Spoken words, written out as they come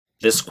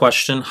This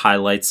question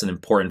highlights an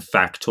important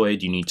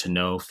factoid you need to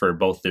know for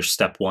both their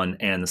step 1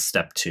 and the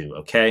step 2,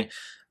 okay?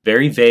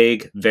 Very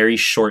vague, very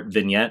short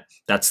vignette.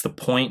 That's the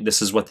point.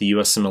 This is what the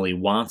Usmle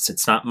wants.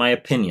 It's not my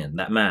opinion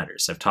that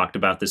matters. I've talked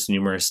about this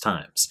numerous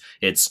times.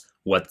 It's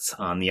what's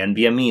on the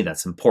NBME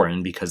that's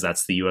important because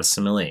that's the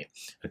Usmle.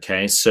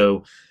 Okay,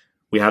 so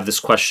we have this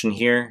question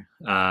here.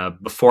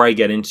 Before I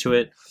get into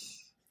it,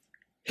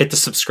 hit the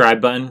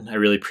subscribe button. I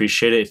really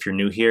appreciate it if you're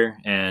new here,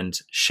 and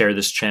share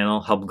this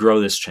channel. Help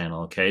grow this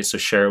channel, okay? So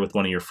share it with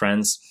one of your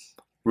friends.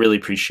 Really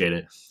appreciate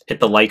it.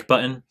 Hit the like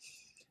button.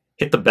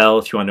 Hit the bell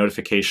if you want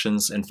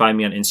notifications, and find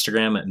me on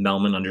Instagram at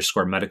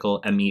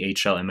Mehlman_medical,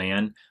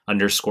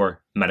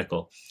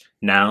 MEHLMAN_medical.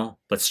 Now,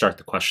 let's start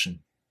the question.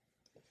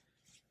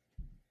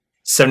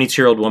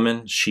 72-year-old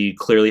woman. She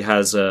clearly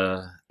has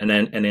an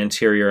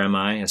anterior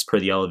MI as per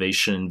the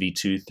elevation in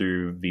V2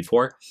 through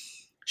V4.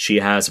 She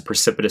has a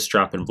precipitous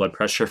drop in blood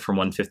pressure from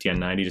 150 on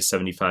 90 to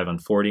 75 on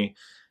 40,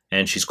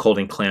 and she's cold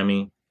and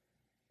clammy.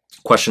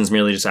 Question's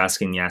merely just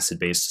asking the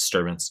acid-base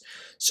disturbance.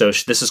 So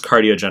this is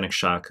cardiogenic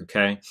shock,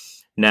 okay?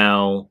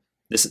 Now,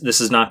 this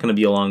is not going to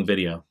be a long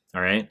video,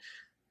 all right?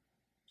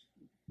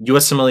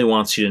 Usmle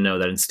wants you to know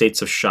that in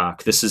states of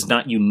shock, this is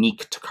not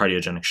unique to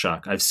cardiogenic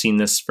shock. I've seen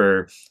this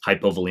for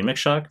hypovolemic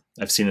shock.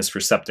 I've seen this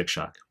for septic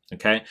shock,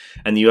 okay?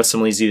 And the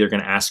Usmle is either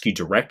going to ask you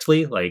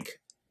directly,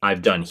 like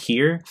I've done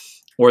here,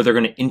 or they're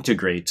going to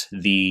integrate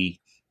the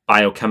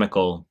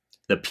biochemical,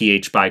 the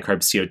pH bicarb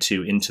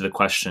CO2 into the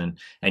question,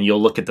 and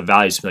you'll look at the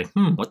values and be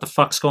like, what the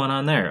fuck's going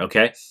on there,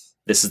 okay?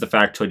 This is the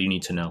factoid you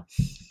need to know.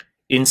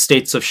 In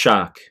states of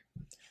shock,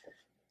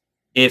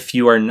 if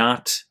you are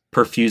not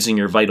perfusing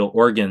your vital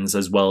organs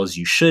as well as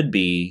you should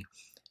be,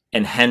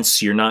 and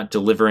hence you're not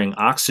delivering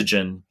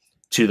oxygen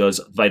to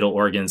those vital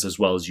organs as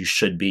well as you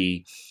should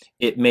be,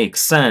 it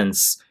makes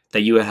sense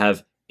that you would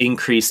have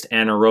increased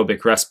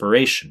anaerobic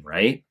respiration,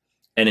 right?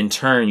 And in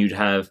turn, you'd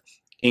have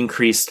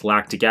increased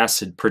lactic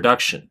acid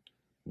production,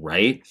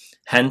 right?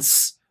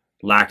 Hence,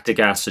 lactic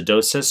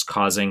acidosis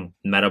causing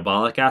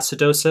metabolic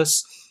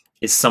acidosis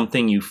is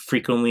something you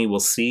frequently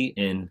will see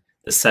in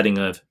the setting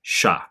of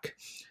shock.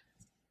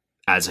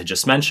 As I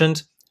just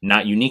mentioned,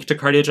 not unique to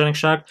cardiogenic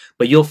shock,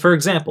 but for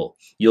example,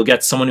 you'll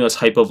get someone who has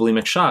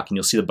hypovolemic shock and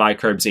you'll see the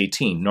bicarbs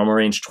 18, normal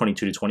range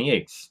 22 to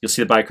 28. You'll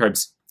see the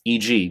bicarbs,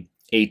 e.g.,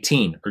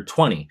 18 or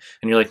 20,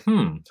 and you're like,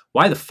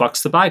 why the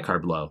fuck's the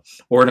bicarb low?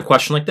 Or in a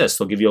question like this,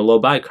 they'll give you a low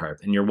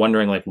bicarb, and you're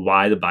wondering, like,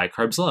 why the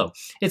bicarb's low?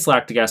 It's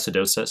lactic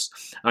acidosis.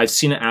 I've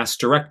seen it asked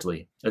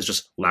directly as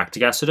just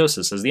lactic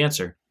acidosis as the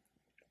answer.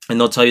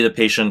 And they'll tell you the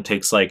patient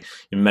takes, like,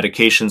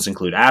 medications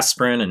include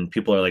aspirin, and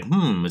people are like,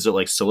 is it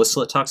like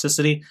salicylate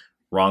toxicity?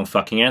 Wrong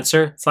fucking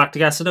answer. It's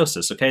lactic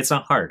acidosis, okay? It's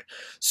not hard.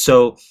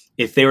 So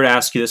if they were to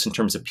ask you this in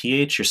terms of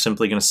pH, you're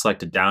simply going to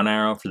select a down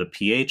arrow for the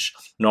pH.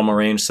 Normal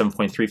range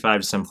 7.35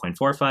 to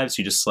 7.45, so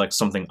you just select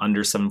something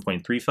under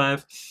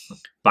 7.35.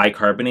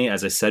 Bicarbonate,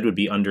 as I said, would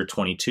be under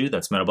 22.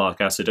 That's metabolic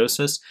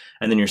acidosis.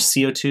 And then your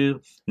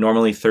CO2,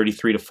 normally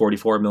 33 to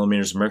 44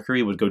 millimeters of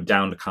mercury, would go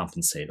down to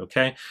compensate,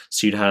 okay?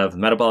 So you'd have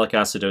metabolic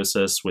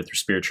acidosis with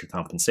respiratory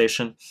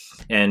compensation,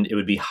 and it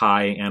would be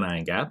high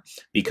anion gap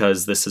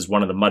because this is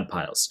one of the mud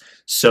piles.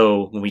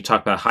 So when we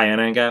talk about high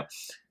anion gap,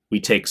 we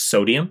take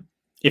sodium.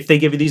 If they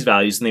give you these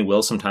values, and they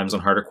will sometimes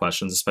on harder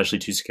questions, especially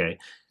 2CK,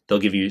 they'll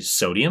give you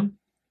sodium,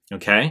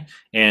 okay?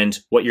 And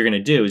what you're going to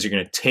do is you're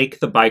going to take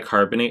the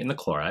bicarbonate and the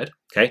chloride,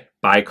 okay?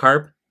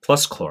 Bicarb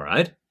plus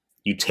chloride.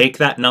 You take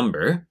that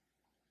number,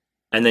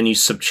 and then you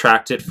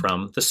subtract it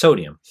from the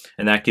sodium.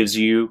 And that gives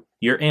you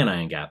your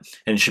anion gap.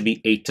 And it should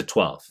be 8 to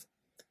 12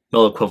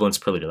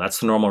 milliequivalents per liter. That's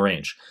the normal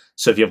range.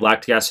 So if you have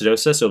lactic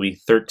acidosis, it'll be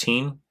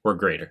 13 or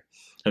greater,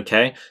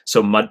 okay?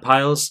 So mud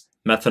piles,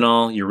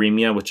 methanol,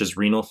 uremia, which is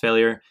renal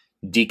failure,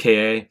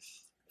 DKA,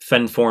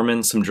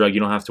 fenformin, some drug you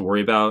don't have to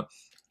worry about,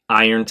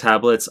 iron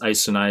tablets,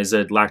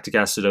 isoniazid, lactic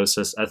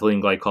acidosis,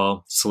 ethylene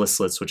glycol,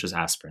 salicylates, which is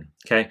aspirin,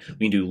 okay?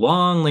 We can do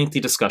long, lengthy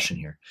discussion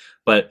here,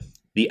 but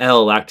the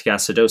L, lactic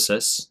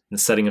acidosis, in the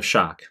setting of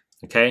shock,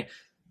 okay?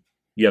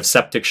 You have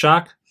septic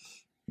shock,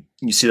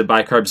 you see the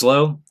bicarbs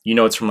low, you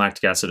know it's from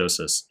lactic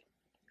acidosis.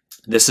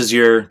 This is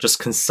your just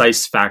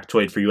concise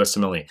factoid for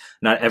Usmle.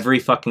 Not every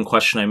fucking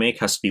question I make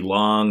has to be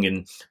long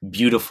and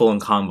beautiful and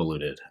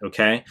convoluted,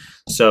 okay?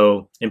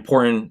 So,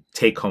 important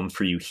take home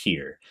for you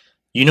here.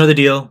 You know the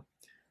deal.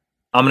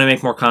 I'm going to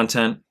make more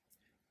content.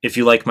 If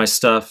you like my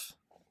stuff,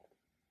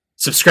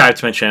 subscribe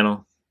to my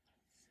channel.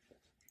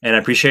 And I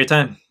appreciate your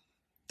time.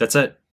 That's it.